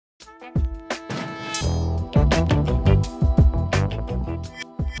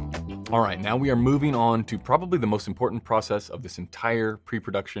All right, now we are moving on to probably the most important process of this entire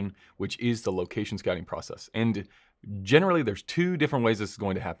pre-production, which is the location scouting process. And generally, there's two different ways this is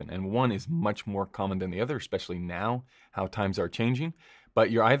going to happen, and one is much more common than the other, especially now, how times are changing.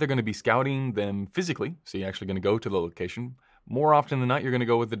 But you're either going to be scouting them physically, so you're actually going to go to the location. More often than not, you're going to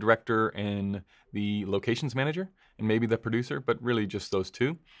go with the director and the locations manager, and maybe the producer, but really just those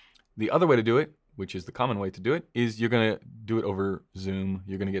two. The other way to do it, which is the common way to do it, is you're going to do it over Zoom.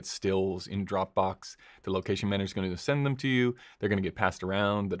 You're going to get stills in Dropbox. The location manager is going to send them to you. They're going to get passed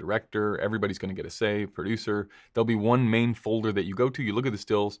around. The director, everybody's going to get a say, producer. There'll be one main folder that you go to. You look at the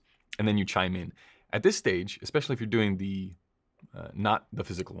stills, and then you chime in. At this stage, especially if you're doing the not the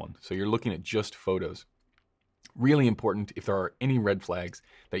physical one, so you're looking at just photos, really important if there are any red flags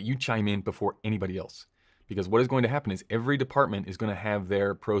that you chime in before anybody else. Because what is going to happen is every department is going to have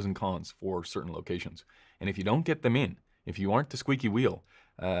their pros and cons for certain locations. And if you don't get them in, if you aren't the squeaky wheel,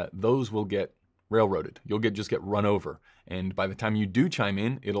 those will get railroaded. You'll just get run over. And by the time you do chime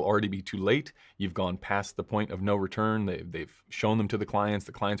in, it'll already be too late. You've gone past the point of no return. They've shown them to the clients.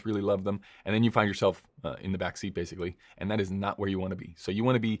 The clients really love them. And then you find yourself in the back seat, basically. And that is not where you want to be. So you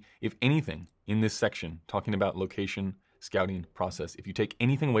want to be, if anything, in this section, talking about location scouting process, if you take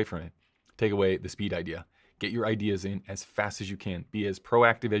anything away from it, take away the speed idea. Get your ideas in as fast as you can. Be as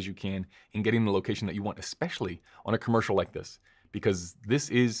proactive as you can in getting the location that you want, especially on a commercial like this. Because this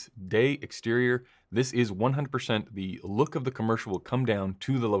is day exterior. This is 100% the look of the commercial will come down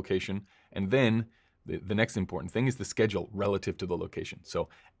to the location. And then the next important thing is the schedule relative to the location. So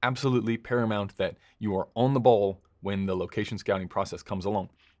absolutely paramount that you are on the ball when the location scouting process comes along.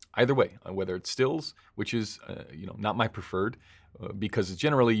 Either way, whether it's stills, which is not my preferred, because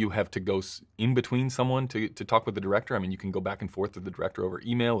generally you have to go in between someone to talk with the director. I mean, you can go back and forth with the director over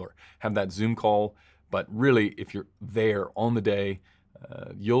email or have that Zoom call. But really, if you're there on the day,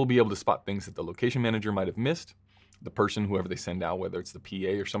 you'll be able to spot things that the location manager might have missed. The person, whoever they send out, whether it's the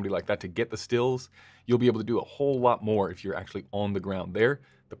PA or somebody like that, to get the stills, you'll be able to do a whole lot more if you're actually on the ground there.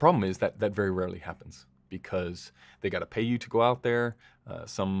 The problem is that very rarely happens, because they got to pay you to go out there.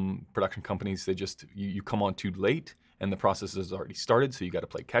 Some production companies, you come on too late and the process has already started, so you got to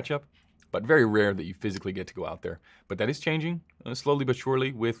play catch up. But very rare that you physically get to go out there. But that is changing slowly but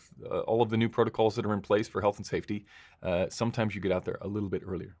surely with all of the new protocols that are in place for health and safety. Sometimes you get out there a little bit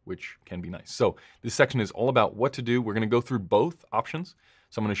earlier, which can be nice. So this section is all about what to do. We're going to go through both options.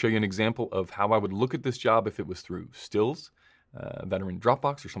 So I'm going to show you an example of how I would look at this job if it was through stills that are in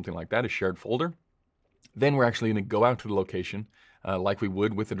Dropbox or something like that, a shared folder. Then we're actually going to go out to the location like we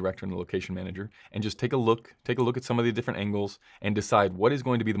would with the director and the location manager, and just take a look at some of the different angles and decide what is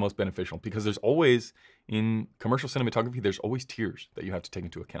going to be the most beneficial. Because there's always, in commercial cinematography, there's always tiers that you have to take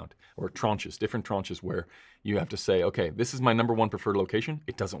into account, or tranches, different tranches where you have to say, okay, this is my number one preferred location.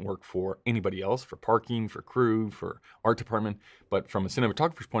 It doesn't work for anybody else, for parking, for crew, for art department, but from a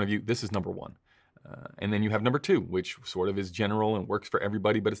cinematographer's point of view, this is number one. And then you have number two, which sort of is general and works for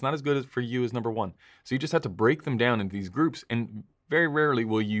everybody, but it's not as good for you as number one. So you just have to break them down into these groups, and very rarely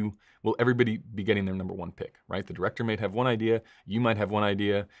will everybody be getting their number one pick, right? The director might have one idea, you might have one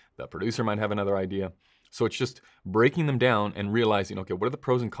idea, the producer might have another idea. So it's just breaking them down and realizing, okay, what are the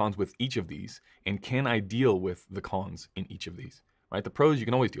pros and cons with each of these, and can I deal with the cons in each of these, right? The pros you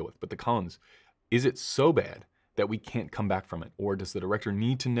can always deal with, but the cons, is it so bad that we can't come back from it? Or does the director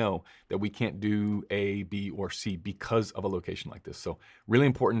need to know that we can't do A, B, or C because of a location like this? So really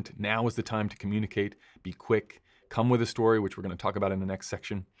important, now is the time to communicate, be quick, come with a story, which we're going to talk about in the next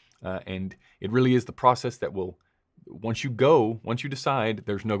section. And it really is the process that will, once you decide,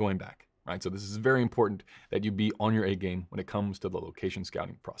 there's no going back, right? So this is very important that you be on your A game when it comes to the location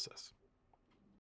scouting process.